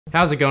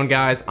How's it going,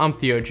 guys? I'm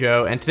Theo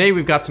Joe, and today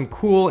we've got some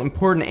cool,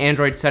 important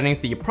Android settings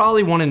that you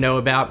probably want to know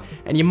about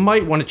and you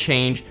might want to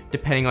change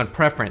depending on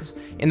preference.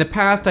 In the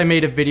past, I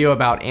made a video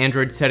about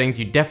Android settings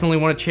you definitely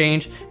want to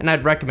change, and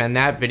I'd recommend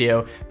that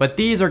video, but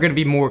these are going to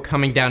be more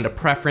coming down to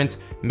preference.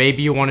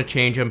 Maybe you want to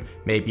change them,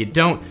 maybe you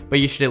don't, but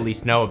you should at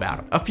least know about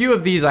them. A few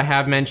of these I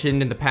have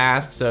mentioned in the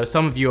past, so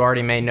some of you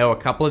already may know a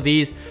couple of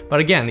these, but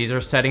again, these are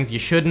settings you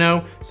should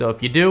know, so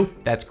if you do,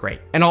 that's great.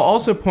 And I'll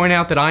also point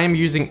out that I am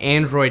using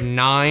Android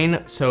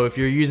 9, so if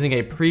you're using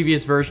a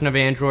previous version of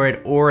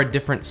Android or a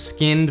different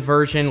skinned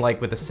version, like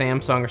with a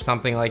Samsung or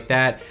something like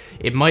that,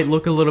 it might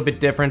look a little bit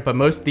different, but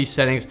most of these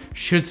settings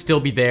should still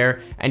be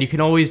there, and you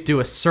can always do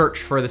a search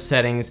for the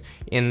settings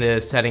in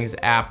the settings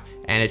app,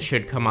 and it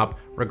should come up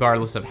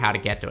regardless of how to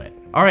get to it.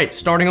 All right,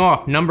 starting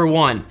off, number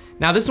 1.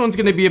 Now this one's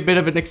gonna be a bit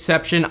of an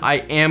exception. I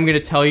am gonna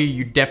tell you,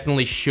 you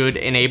definitely should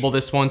enable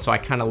this one, so I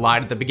kind of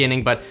lied at the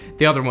beginning, but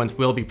the other ones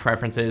will be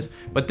preferences.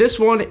 But this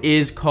one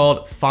is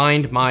called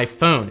Find My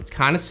Phone. It's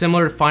kind of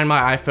similar to Find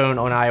My iPhone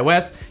on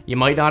iOS. You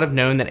might not have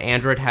known that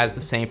Android has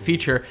the same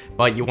feature,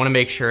 but you wanna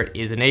make sure it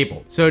is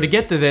enabled. So to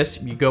get to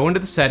this, you go into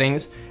the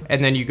settings,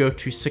 and then you go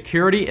to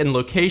Security and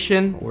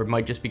Location, or it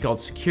might just be called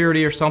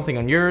Security or something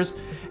on yours,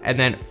 and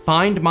then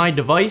Find My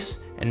Device,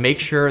 and make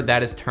sure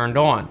that is turned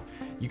on.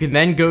 You can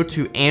then go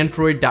to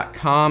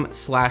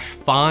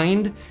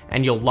android.com/find,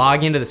 and you'll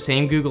log into the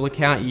same Google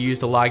account you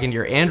used to log into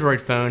your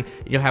Android phone.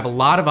 You'll have a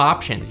lot of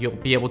options. You'll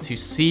be able to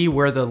see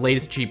where the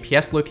latest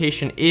GPS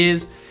location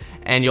is,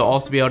 and you'll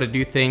also be able to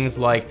do things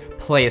like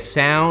play a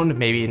sound,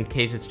 maybe in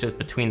case it's just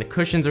between the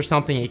cushions or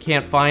something, you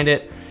can't find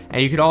it.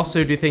 And you could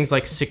also do things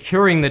like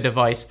securing the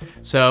device,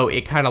 so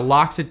it kind of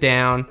locks it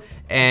down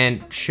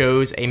and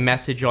shows a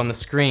message on the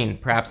screen.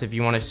 Perhaps if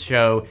you want to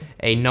show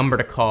a number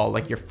to call,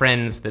 like your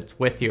friends that's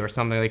with you or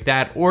something like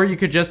that, or you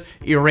could just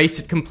erase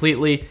it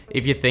completely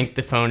if you think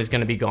the phone is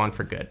going to be gone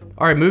for good.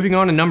 All right, moving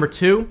on to number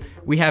 2,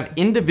 we have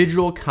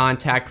individual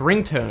contact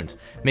ringtones.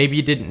 Maybe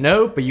you didn't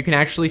know, but you can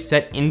actually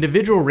set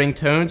individual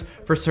ringtones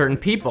for certain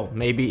people,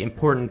 maybe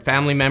important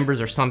family members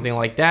or something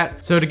like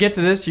that. So to get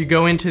to this, you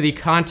go into the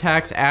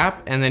Contacts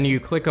app, and then you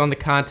click on the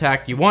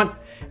contact you want,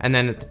 and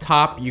then at the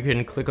top you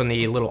can click on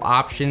the little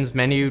options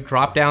menu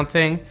drop down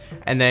thing,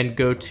 and then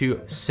go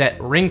to set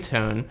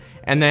ringtone,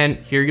 and then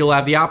here you'll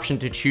have the option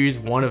to choose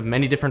one of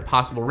many different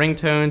possible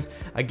ringtones.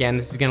 Again,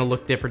 this is going to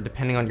look different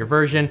depending on your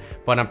version,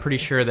 but I'm pretty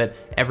sure that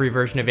every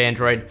version of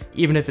Android,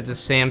 even if it's a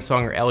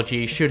Samsung or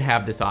LG, should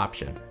have this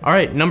option. All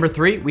right, number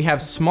 3, we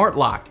have Smart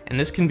Lock, and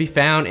this can be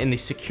found in the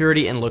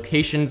Security and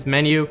Locations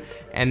menu,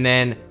 and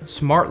then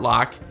Smart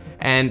Lock.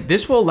 And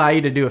this will allow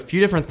you to do a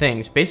few different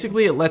things.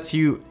 Basically, it lets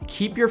you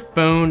keep your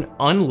phone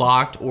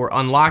unlocked or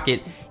unlock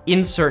it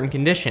in certain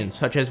conditions,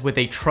 such as with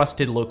a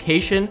trusted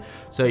location.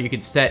 So you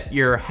could set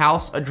your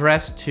house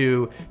address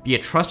to be a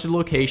trusted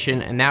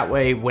location, and that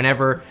way,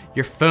 whenever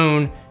your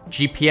phone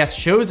GPS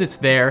shows it's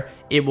there,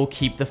 it will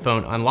keep the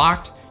phone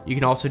unlocked. You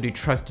can also do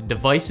trusted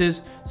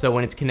devices, so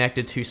when it's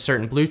connected to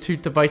certain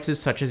Bluetooth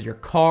devices, such as your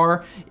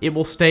car, it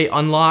will stay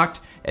unlocked,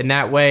 and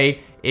that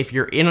way, if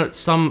you're in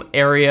some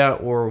area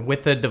or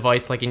with a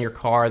device like in your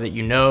car that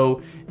you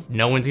know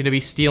no one's gonna be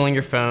stealing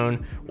your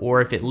phone,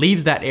 or if it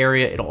leaves that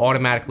area, it'll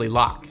automatically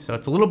lock. So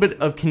it's a little bit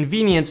of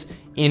convenience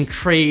in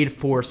trade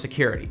for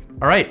security.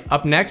 All right,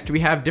 up next, we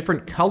have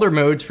different color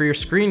modes for your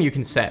screen you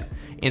can set.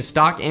 In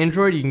stock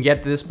Android, you can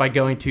get this by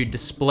going to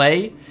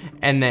Display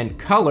and then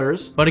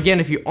Colors. But again,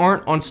 if you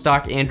aren't on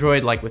stock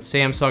Android, like with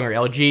Samsung or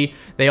LG,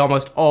 they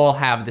almost all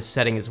have this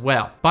setting as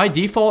well. By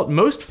default,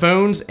 most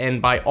phones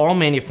and by all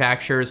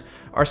manufacturers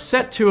are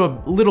set to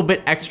a little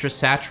bit extra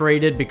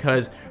saturated,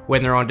 because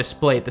when they're on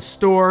display at the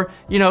store,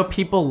 you know,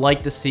 people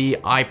like to see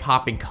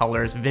eye-popping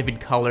colors, vivid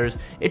colors.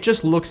 It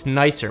just looks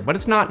nicer, but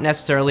it's not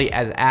necessarily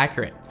as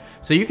accurate.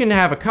 So you can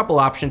have a couple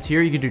options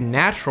here. You can do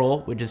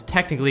natural, which is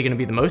technically gonna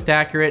be the most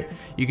accurate.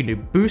 You can do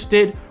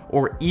boosted,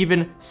 or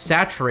even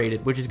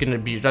saturated, which is gonna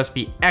just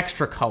be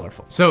extra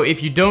colorful. So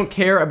if you don't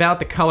care about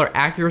the color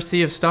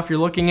accuracy of stuff you're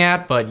looking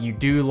at, but you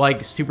do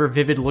like super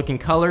vivid looking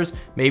colors,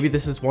 maybe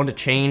this is one to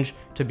change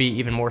to be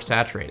even more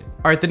saturated.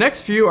 All right, the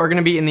next few are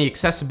gonna be in the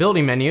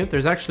accessibility menu.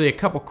 There's actually a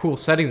couple cool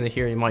settings in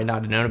here you might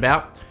not have known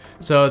about.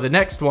 So the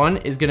next one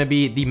is gonna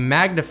be the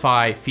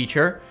magnify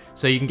feature.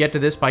 So you can get to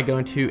this by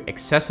going to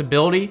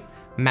accessibility,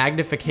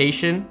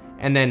 magnification,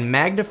 and then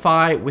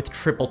magnify with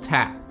triple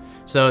tap.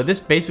 So this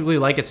basically,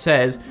 like it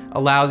says,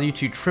 allows you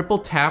to triple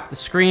tap the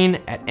screen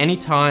at any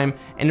time,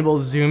 and it will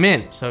zoom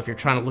in. So if you're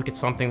trying to look at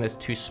something that's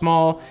too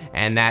small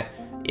and that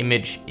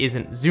image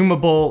isn't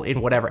zoomable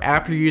in whatever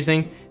app you're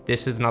using,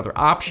 this is another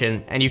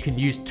option, and you can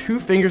use 2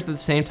 fingers at the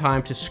same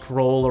time to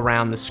scroll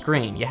around the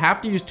screen. You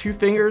have to use 2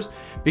 fingers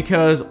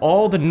because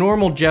all the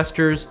normal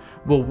gestures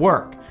will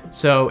work.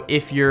 So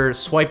if you're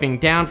swiping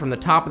down from the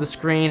top of the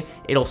screen,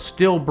 it'll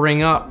still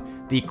bring up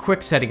the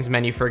quick settings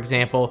menu, for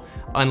example,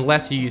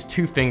 unless you use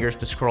two fingers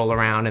to scroll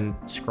around and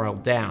scroll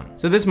down.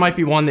 So this might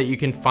be one that you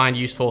can find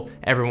useful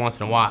every once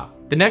in a while.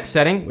 The next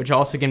setting, which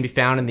also can be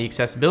found in the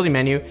accessibility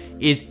menu,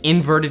 is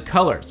inverted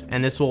colors,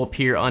 and this will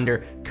appear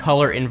under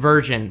color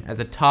inversion as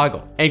a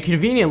toggle. And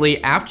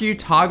conveniently, after you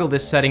toggle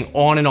this setting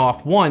on and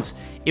off once,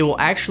 it will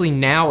actually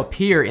now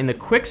appear in the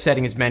quick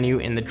settings menu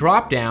in the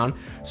drop down,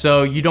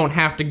 so you don't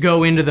have to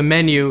go into the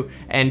menu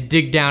and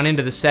dig down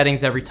into the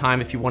settings every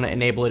time if you want to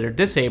enable it or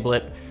disable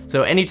it.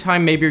 So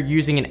anytime maybe you're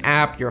using an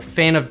app, you're a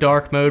fan of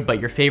dark mode,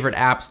 but your favorite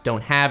apps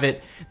don't have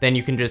it, then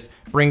you can just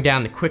bring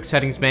down the quick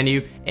settings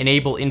menu,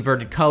 enable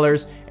inverted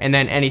colors, and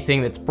then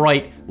anything that's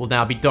bright will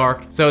now be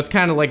dark. So it's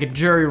kind of like a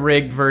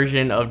jury-rigged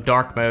version of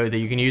dark mode that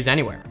you can use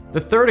anywhere.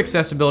 The third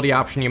accessibility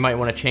option you might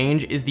want to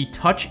change is the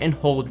touch and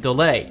hold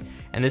delay.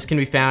 And this can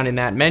be found in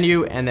that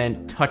menu, and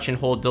then touch and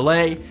hold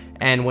delay.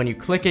 And when you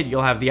click it,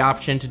 you'll have the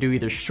option to do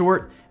either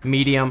short,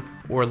 medium,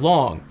 or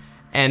long.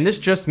 And this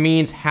just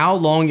means how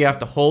long you have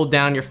to hold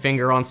down your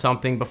finger on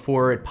something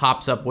before it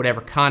pops up whatever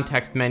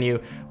context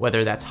menu,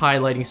 whether that's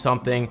highlighting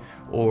something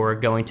or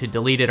going to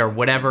delete it or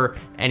whatever,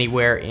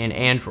 anywhere in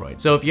Android.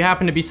 So if you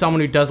happen to be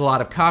someone who does a lot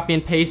of copy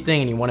and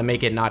pasting and you want to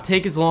make it not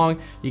take as long,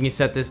 you can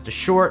set this to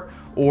short.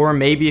 Or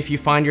maybe if you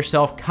find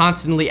yourself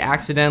constantly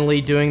accidentally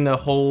doing the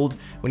hold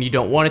when you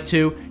don't want it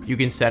to, you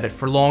can set it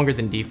for longer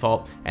than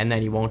default, and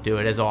then you won't do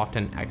it as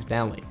often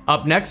accidentally.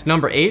 Up next,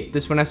 number 8,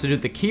 this one has to do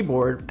with the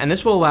keyboard, and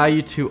this will allow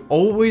you to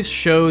always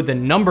show the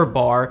number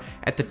bar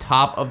at the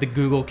top of the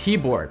Google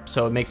keyboard.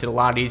 So it makes it a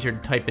lot easier to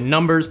type in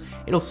numbers.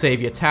 It'll save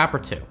you a tap or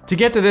two. To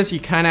get to this, you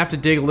kind of have to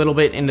dig a little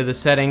bit into the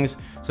settings.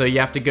 So you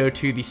have to go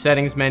to the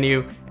settings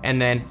menu and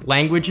then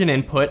language and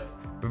input,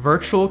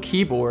 virtual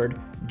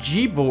keyboard,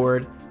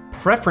 Gboard,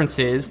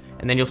 preferences,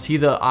 and then you'll see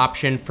the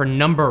option for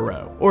number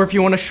row. Or if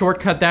you want to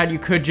shortcut that, you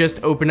could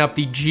just open up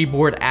the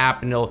Gboard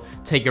app and it'll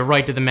take you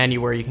right to the menu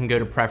where you can go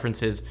to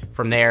preferences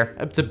from there.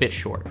 It's a bit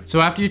short.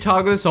 So after you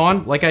toggle this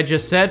on, like I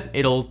just said,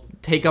 it'll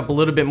take up a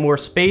little bit more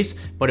space,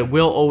 but it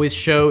will always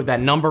show that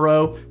number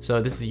row.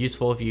 So this is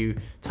useful if you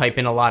type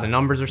in a lot of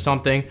numbers or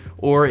something,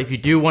 or if you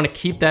do want to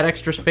keep that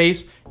extra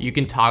space, you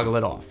can toggle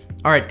it off.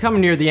 All right, coming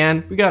near the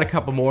end, we got a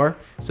couple more.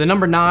 So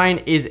number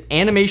 9 is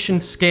animation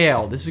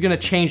scale. This is gonna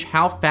change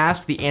how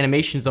fast the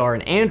animations are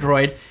in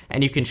Android,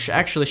 and you can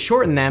actually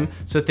shorten them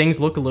so things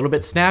look a little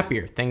bit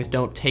snappier. Things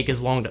don't take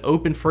as long to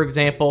open, for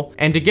example.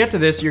 And to get to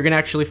this, you're gonna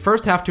actually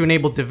first have to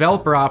enable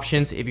developer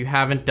options if you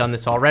haven't done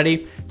this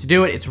already. To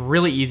do it, it's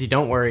really easy,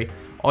 don't worry.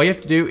 All you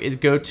have to do is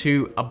go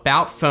to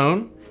About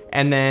Phone,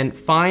 and then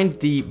find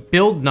the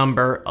build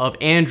number of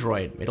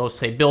Android. It'll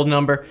say build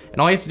number, and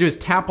all you have to do is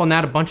tap on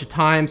that a bunch of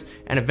times,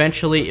 and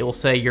eventually it will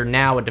say you're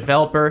now a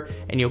developer,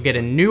 and you'll get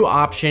a new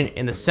option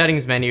in the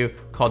settings menu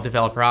called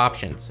developer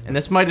options. And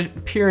this might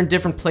appear in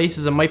different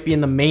places. It might be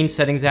in the main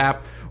settings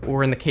app,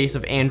 or in the case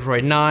of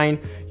Android 9,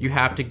 you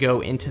have to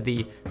go into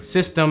the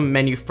system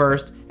menu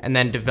first, and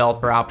then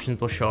developer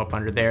options will show up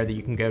under there that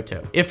you can go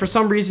to. If for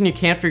some reason you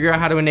can't figure out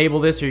how to enable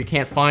this or you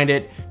can't find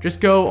it,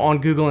 just go on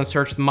Google and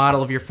search the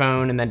model of your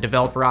phone and then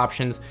developer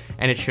options,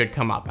 and it should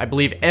come up. I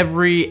believe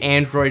every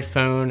Android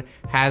phone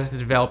has the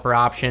developer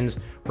options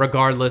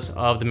regardless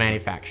of the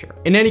manufacturer.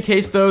 In any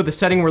case though, the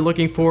setting we're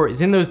looking for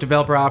is in those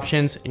developer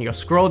options, and you'll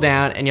scroll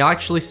down and you'll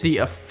actually see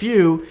a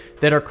few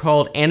that are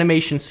called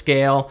animation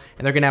scale,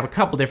 and they're gonna have a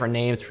couple different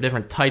names for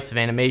different types of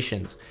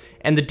animations.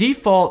 And the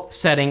default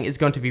setting is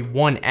going to be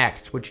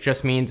 1x, which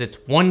just means it's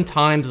 1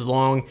 times as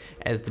long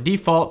as the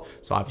default.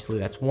 So obviously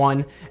that's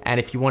 1.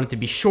 And if you want it to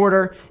be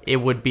shorter, it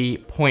would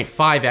be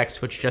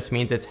 0.5x, which just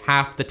means it's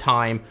half the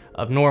time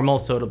of normal,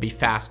 so it'll be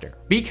faster.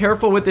 Be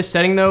careful with this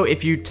setting though.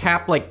 If you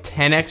tap like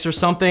 10x or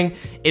something,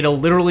 it'll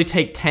literally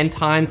take 10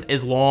 times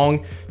as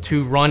long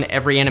to run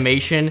every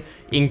animation,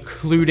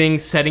 including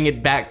setting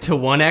it back to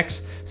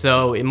 1x.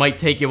 So it might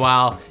take you a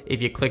while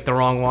if you click the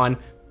wrong one.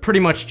 Pretty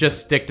much just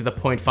stick to the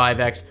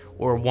 0.5x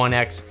or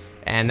 1x,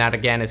 and that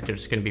again is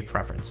just gonna be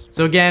preference.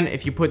 So again,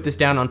 if you put this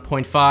down on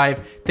 0.5,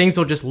 things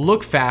will just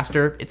look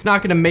faster. It's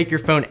not gonna make your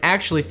phone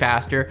actually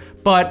faster,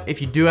 but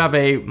if you do have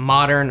a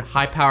modern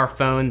high power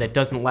phone that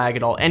doesn't lag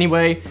at all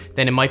anyway,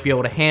 then it might be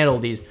able to handle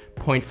these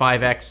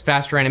 0.5x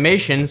faster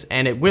animations,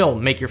 and it will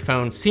make your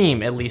phone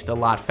seem at least a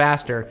lot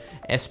faster,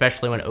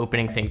 especially when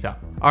opening things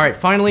up. All right,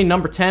 finally,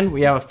 number 10,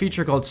 we have a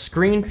feature called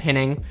screen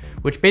pinning,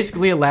 which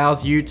basically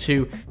allows you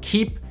to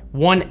keep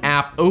one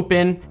app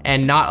open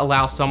and not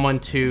allow someone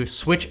to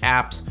switch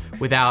apps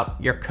without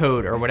your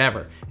code or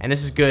whatever. And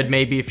this is good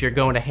maybe if you're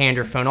going to hand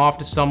your phone off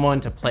to someone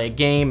to play a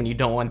game and you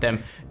don't want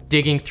them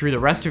digging through the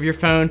rest of your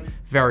phone.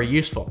 Very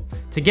useful.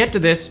 To get to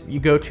this, you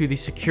go to the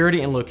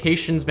security and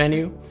locations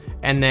menu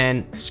and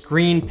then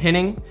screen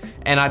pinning.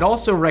 And I'd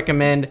also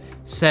recommend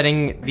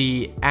setting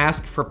the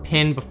ask for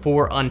pin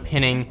before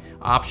unpinning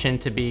option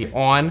to be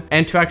on.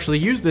 And to actually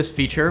use this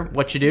feature,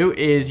 what you do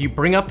is you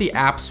bring up the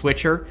app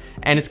switcher,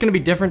 and it's gonna be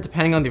different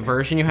depending on the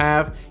version you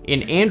have.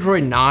 In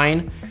Android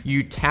 9,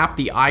 you tap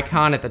the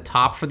icon at the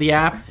top for the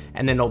app,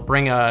 and then it'll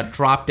bring a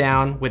drop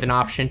down with an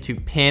option to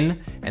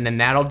pin, and then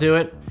that'll do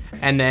it.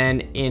 And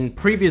then in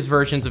previous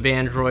versions of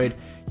Android,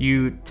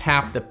 you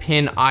tap the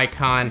pin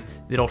icon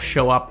that'll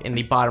show up in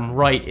the bottom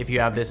right if you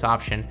have this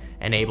option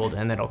enabled,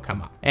 and it'll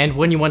come up. And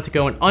when you want to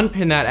go and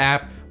unpin that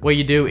app, what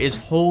you do is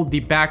hold the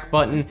back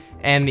button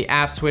and the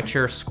app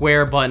switcher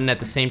square button at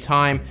the same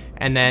time,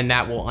 and then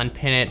that will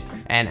unpin it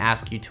and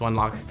ask you to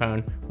unlock the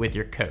phone with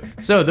your code.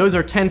 So those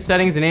are 10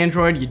 settings in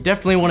Android you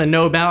definitely want to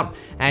know about,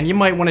 and you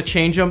might want to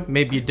change them,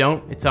 maybe you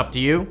don't, it's up to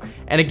you.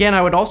 And again,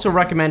 I would also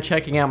recommend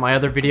checking out my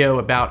other video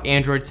about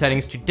Android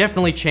settings to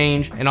definitely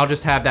change, and I'll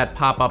just have that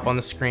pop up on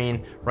the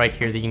screen right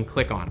here that you can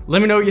click on.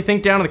 Let me know what you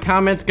think down in the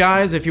comments,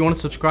 guys. If you want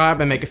to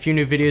subscribe, I make a few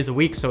new videos a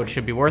week, so it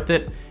should be worth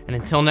it. And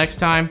until next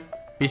time,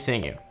 be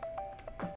seeing you.